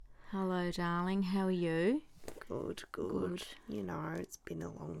Hello, darling. How are you? Good. You know, it's been a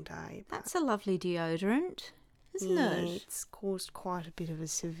long day. That's a lovely deodorant, isn't it? It's caused quite a bit of a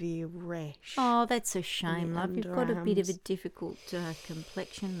severe rash. Oh, that's a shame, love. You've got a bit of a underarms. difficult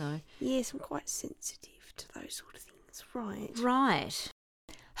complexion, though. Yes, I'm quite sensitive to those sort of things. Right. Right.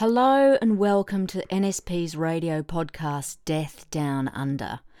 Hello and welcome to NSP's radio podcast, Death Down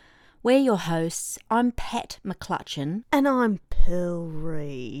Under. We're your hosts. I'm Pat McClutchan. And I'm Pearl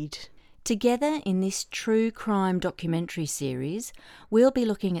Reid. Together in this true crime documentary series, we'll be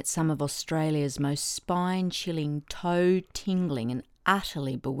looking at some of Australia's most spine-chilling, toe-tingling and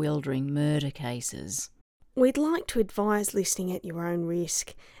utterly bewildering murder cases. We'd like to advise listening at your own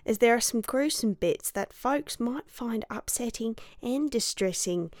risk, as there are some gruesome bits that folks might find upsetting and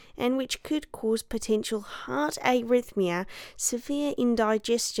distressing, and which could cause potential heart arrhythmia, severe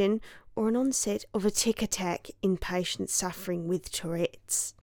indigestion, or an onset of a tic attack in patients suffering with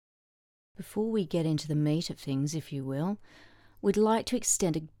Tourette's. Before we get into the meat of things, if you will, we'd like to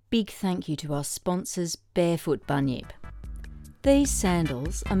extend a big thank you to our sponsors, Barefoot Bunyip. These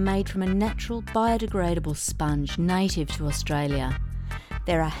sandals are made from a natural biodegradable sponge native to Australia.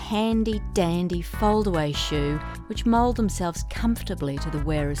 They're a handy dandy fold-away shoe which mould themselves comfortably to the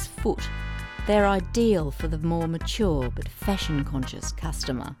wearer's foot. They're ideal for the more mature but fashion-conscious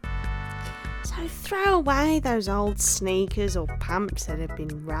customer. So throw away those old sneakers or pumps that have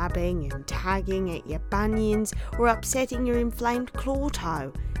been rubbing and tugging at your bunions or upsetting your inflamed claw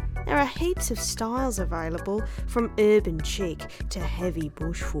toe. There are heaps of styles available, from urban chic to heavy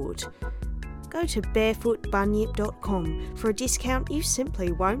bushfoot. Go to barefootbunyip.com for a discount you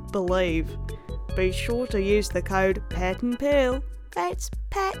simply won't believe. Be sure to use the code PATandPearl. That's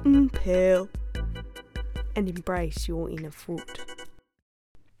Pat and Pearl. And embrace your inner foot.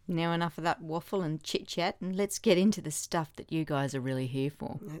 Now enough of that waffle and chit-chat, and let's get into the stuff that you guys are really here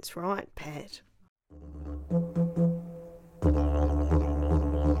for. That's right, Pat.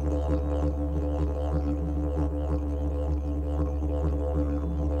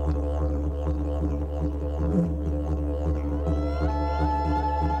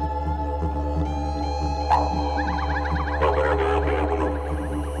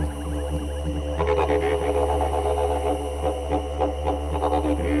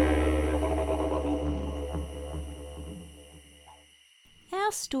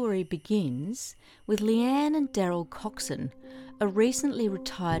 Our story begins with Leanne and Daryl Coxon, a recently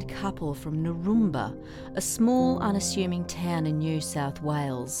retired couple from Naroomba, a small unassuming town in New South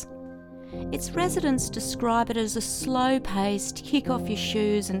Wales. Its residents describe it as a slow-paced, kick off your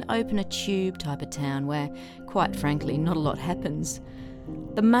shoes and open a tube type of town where, quite frankly, not a lot happens.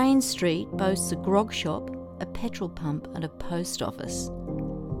 The main street boasts a grog shop, a petrol pump and a post office.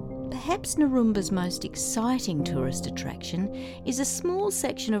 Perhaps Naroomba's most exciting tourist attraction is a small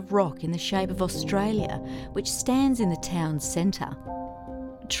section of rock in the shape of Australia, which stands in the town's centre.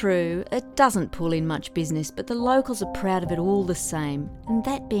 True, it doesn't pull in much business, but the locals are proud of it all the same, and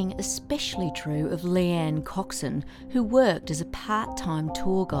that being especially true of Leanne Coxon, who worked as a part-time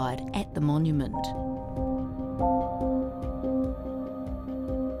tour guide at the monument.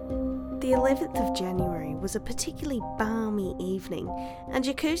 The 11th of January was a particularly balmy evening, and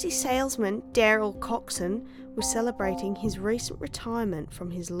jacuzzi salesman Daryl Coxon was celebrating his recent retirement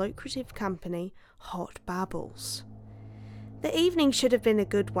from his lucrative company, Hot Bubbles. The evening should have been a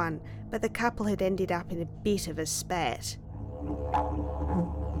good one, but the couple had ended up in a bit of a spat.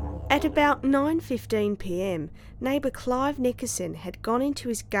 At about 9:15 p.m, neighbour Clive Nickerson had gone into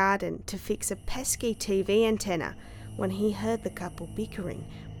his garden to fix a pesky TV antenna when he heard the couple bickering,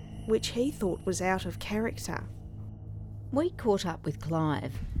 which he thought was out of character. We caught up with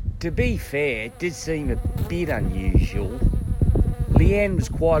Clive. To be fair, it did seem a bit unusual. Leanne was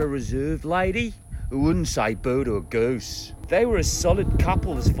quite a reserved lady who wouldn't say boo to a goose. They were a solid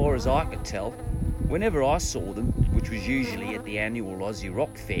couple as far as I could tell. Whenever I saw them, which was usually at the annual Aussie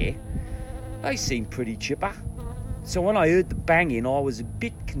Rock Fair, they seemed pretty chipper. So when I heard the banging, I was a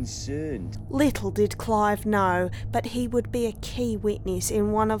bit concerned. Little did Clive know, but he would be a key witness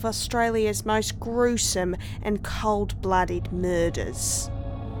in one of Australia's most gruesome and cold-blooded murders.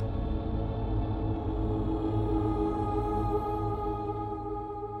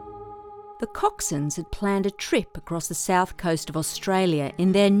 The Coxons had planned a trip across the south coast of Australia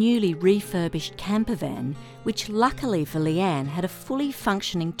in their newly refurbished camper van, which luckily for Leanne had a fully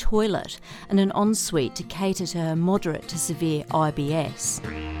functioning toilet and an ensuite to cater to her moderate to severe IBS.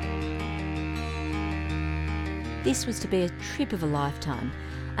 This was to be a trip of a lifetime,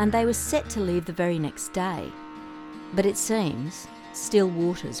 and they were set to leave the very next day. But it seems still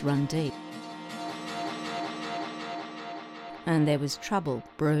waters run deep. and there was trouble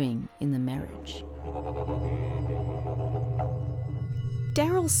brewing in the marriage.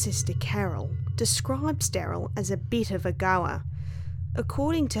 Daryl's sister Carol describes Daryl as a bit of a goer.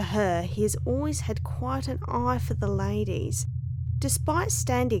 According to her, he has always had quite an eye for the ladies. Despite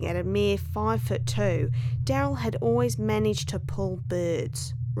standing at a mere 5'2", Daryl had always managed to pull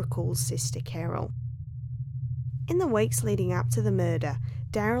birds, recalls sister Carol. In the weeks leading up to the murder,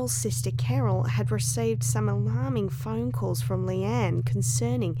 Daryl's sister Carol had received some alarming phone calls from Leanne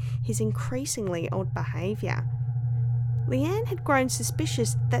concerning his increasingly odd behaviour. Leanne had grown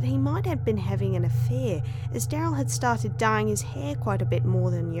suspicious that he might have been having an affair, as Daryl had started dyeing his hair quite a bit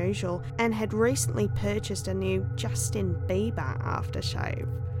more than usual and had recently purchased a new Justin Bieber aftershave.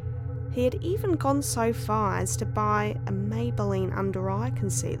 He had even gone so far as to buy a Maybelline under-eye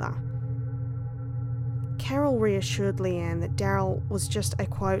concealer. Carol reassured Leanne that Daryl was just a,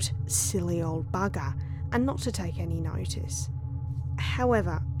 quote, silly old bugger, and not to take any notice.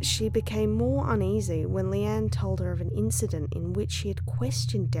 However, she became more uneasy when Leanne told her of an incident in which she had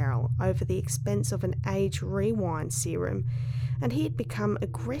questioned Daryl over the expense of an age rewind serum, and he had become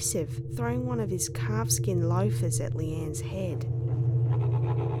aggressive, throwing one of his calfskin loafers at Leanne's head.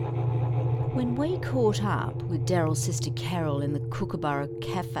 When we caught up with Daryl's sister Carol in the Kookaburra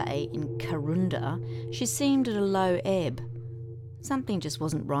Cafe in Karoonda, she seemed at a low ebb. Something just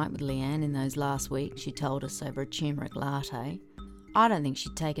wasn't right with Leanne in those last weeks, she told us over a turmeric latte. I don't think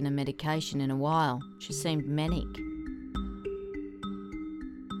she'd taken a medication in a while. She seemed manic.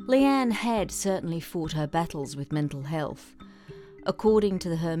 Leanne had certainly fought her battles with mental health. According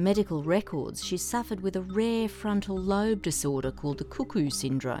to her medical records, she suffered with a rare frontal lobe disorder called the cuckoo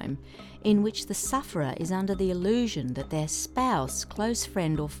syndrome, in which the sufferer is under the illusion that their spouse, close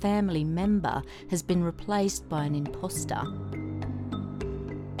friend or family member has been replaced by an imposter.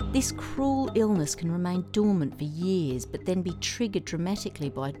 This cruel illness can remain dormant for years, but then be triggered dramatically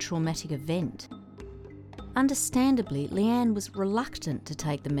by a traumatic event. Understandably, Leanne was reluctant to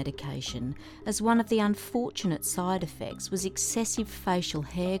take the medication, as one of the unfortunate side effects was excessive facial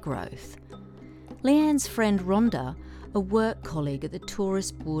hair growth. Leanne's friend Rhonda, a work colleague at the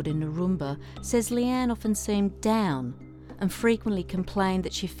tourist board in Naroomba, says Leanne often seemed down and frequently complained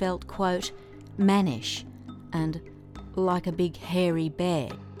that she felt, quote, mannish and like a big hairy bear.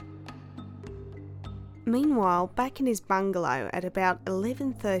 Meanwhile, back in his bungalow at about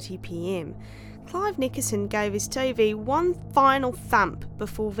 11:30 p.m, Clive Nickerson gave his TV one final thump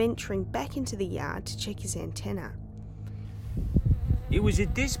before venturing back into the yard to check his antenna. It was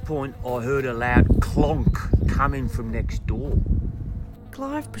at this point I heard a loud clonk coming from next door.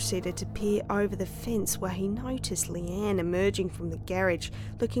 Clive proceeded to peer over the fence where he noticed Leanne emerging from the garage,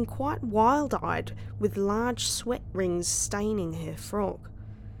 looking quite wild-eyed with large sweat rings staining her frock.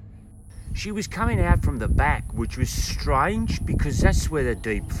 She was coming out from the back, which was strange because that's where the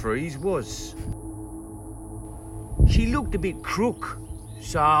deep freeze was. She looked a bit crook,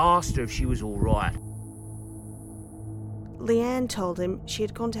 so I asked her if she was all right. Leanne told him she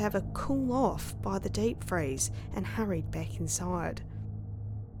had gone to have a cool off by the deep freeze and hurried back inside.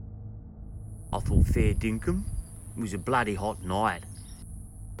 I thought fair dinkum. It was a bloody hot night.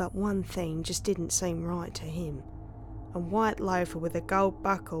 But one thing just didn't seem right to him. A white loafer with a gold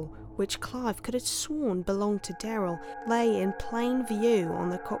buckle, which Clive could have sworn belonged to Daryl, lay in plain view on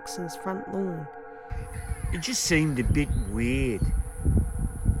the Coxons' front lawn. It just seemed a bit weird.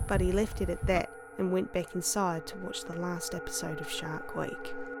 But he left it at that and went back inside to watch the last episode of Shark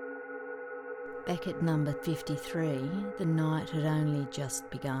Week. Back at number 53, the night had only just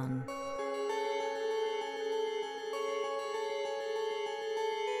begun.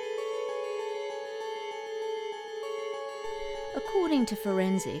 According to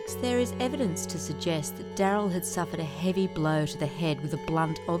forensics, there is evidence to suggest that Daryl had suffered a heavy blow to the head with a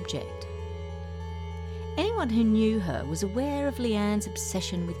blunt object. Anyone who knew her was aware of Leanne's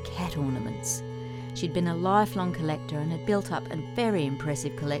obsession with cat ornaments. She'd been a lifelong collector and had built up a very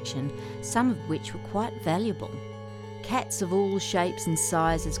impressive collection, some of which were quite valuable. Cats of all shapes and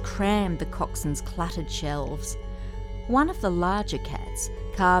sizes crammed the Coxons' cluttered shelves. One of the larger cats,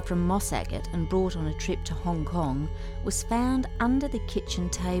 carved from moss agate and brought on a trip to Hong Kong, was found under the kitchen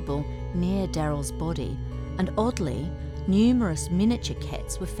table near Daryl's body, and oddly, numerous miniature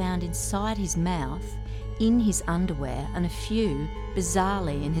cats were found inside his mouth, in his underwear, and a few,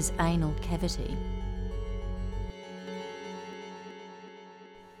 bizarrely, in his anal cavity.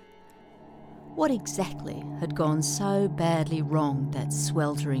 What exactly had gone so badly wrong that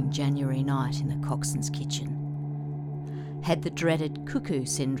sweltering January night in the Coxons' kitchen? Had the dreaded cuckoo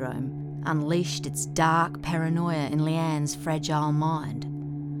syndrome unleashed its dark paranoia in Leanne's fragile mind?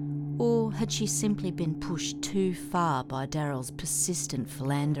 Or had she simply been pushed too far by Daryl's persistent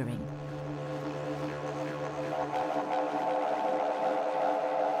philandering?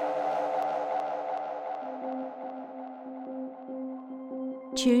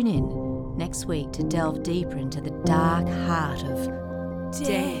 Tune in next week to delve deeper into the dark heart of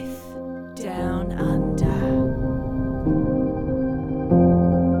Death Down Under.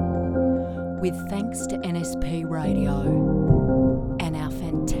 With thanks to NSP Radio and our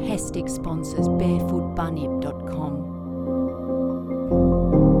fantastic sponsors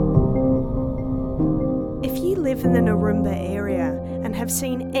barefootbunyip.com. If you live in the Naroomba area and have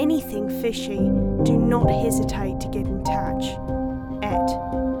seen anything fishy, do not hesitate to get in touch at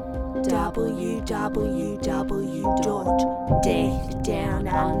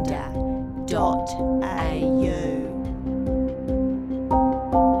www.deathdownunder.au.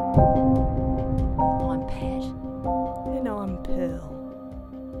 I'm Pat. And I'm Pearl.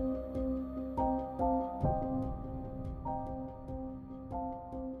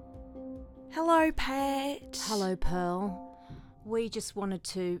 Hello, Pat. Hello, Pearl. We just wanted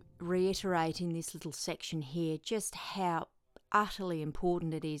to reiterate in this little section here just how utterly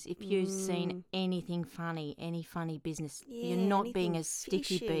important it is. If you've seen anything funny, any funny business, you're not being a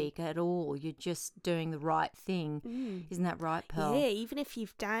sticky beak at all. You're just doing the right thing. Isn't that right, Pearl? Yeah, even if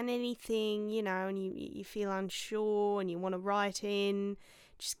you've done anything, and you feel unsure and you want to write in,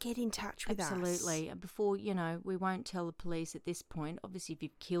 just get in touch with us. Absolutely. Before, we won't tell the police at this point. Obviously, if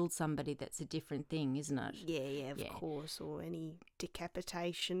you've killed somebody, that's a different thing, isn't it? Yeah, of course. Or any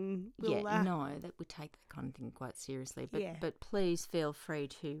decapitation. No, that we take that kind of thing quite seriously. But please feel free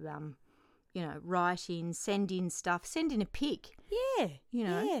to, write in, send in stuff, send in a pic. Yeah.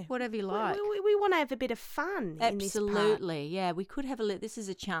 Whatever you like. We want to have a bit of fun. Absolutely, yeah. We could have this is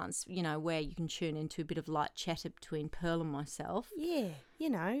a chance, where you can tune into a bit of light chatter between Pearl and myself. Yeah,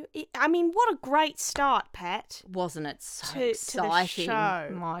 what a great start, Pat. Wasn't it so To exciting? the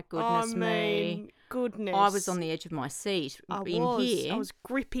show. My goodness me. Goodness. I was on the edge of my seat here. I was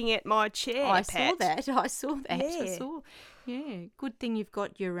gripping at my chair, I Pat. saw that. Yeah. Good thing you've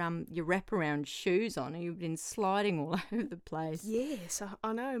got your wraparound shoes on and you've been sliding all over the place. Yes,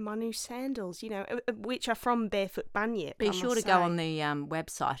 I know, my new sandals, which are from Barefoot Bunyip. Be sure to go on the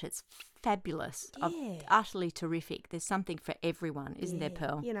website. It's fabulous. Yeah. Utterly terrific. There's something for everyone, isn't there,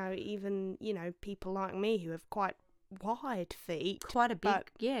 Pearl? Even, people like me who have quite wide feet. Quite a big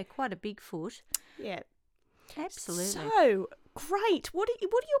foot. Yeah. Absolutely. So, great. What are your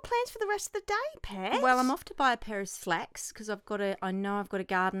plans for the rest of the day, Pat? Well, I'm off to buy a pair of slacks because I know I've got a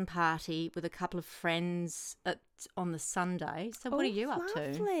garden party with a couple of friends on the Sunday. So what are you up to?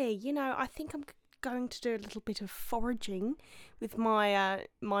 Lovely. I think I'm going to do a little bit of foraging with my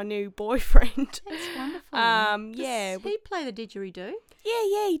my new boyfriend. That's wonderful. Does he play the didgeridoo?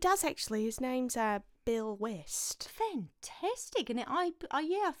 Yeah, he does actually. His name's Bill West. Fantastic. And I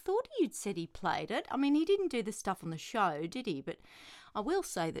thought you'd said he played it. I mean, he didn't do the stuff on the show, did he? But I will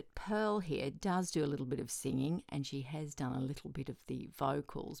say that Pearl here does do a little bit of singing and she has done a little bit of the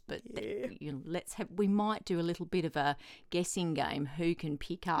vocals. But, we might do a little bit of a guessing game, who can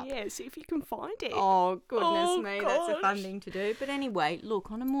pick up. Yeah, see if you can find it. Oh, goodness me, gosh. That's a fun thing to do. But anyway, look,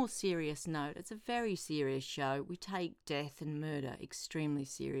 on a more serious note, it's a very serious show. We take death and murder extremely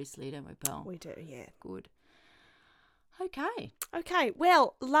seriously, don't we, Pearl? We do, yeah. Good. Okay,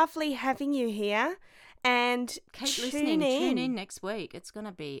 well, lovely having you here, and keep listening. Tune in next week. It's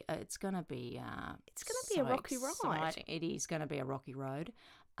gonna be a rocky ride. It is gonna be a rocky road.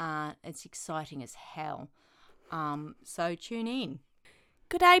 It's exciting as hell. So tune in.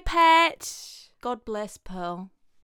 Good day, Pat. God bless, Pearl.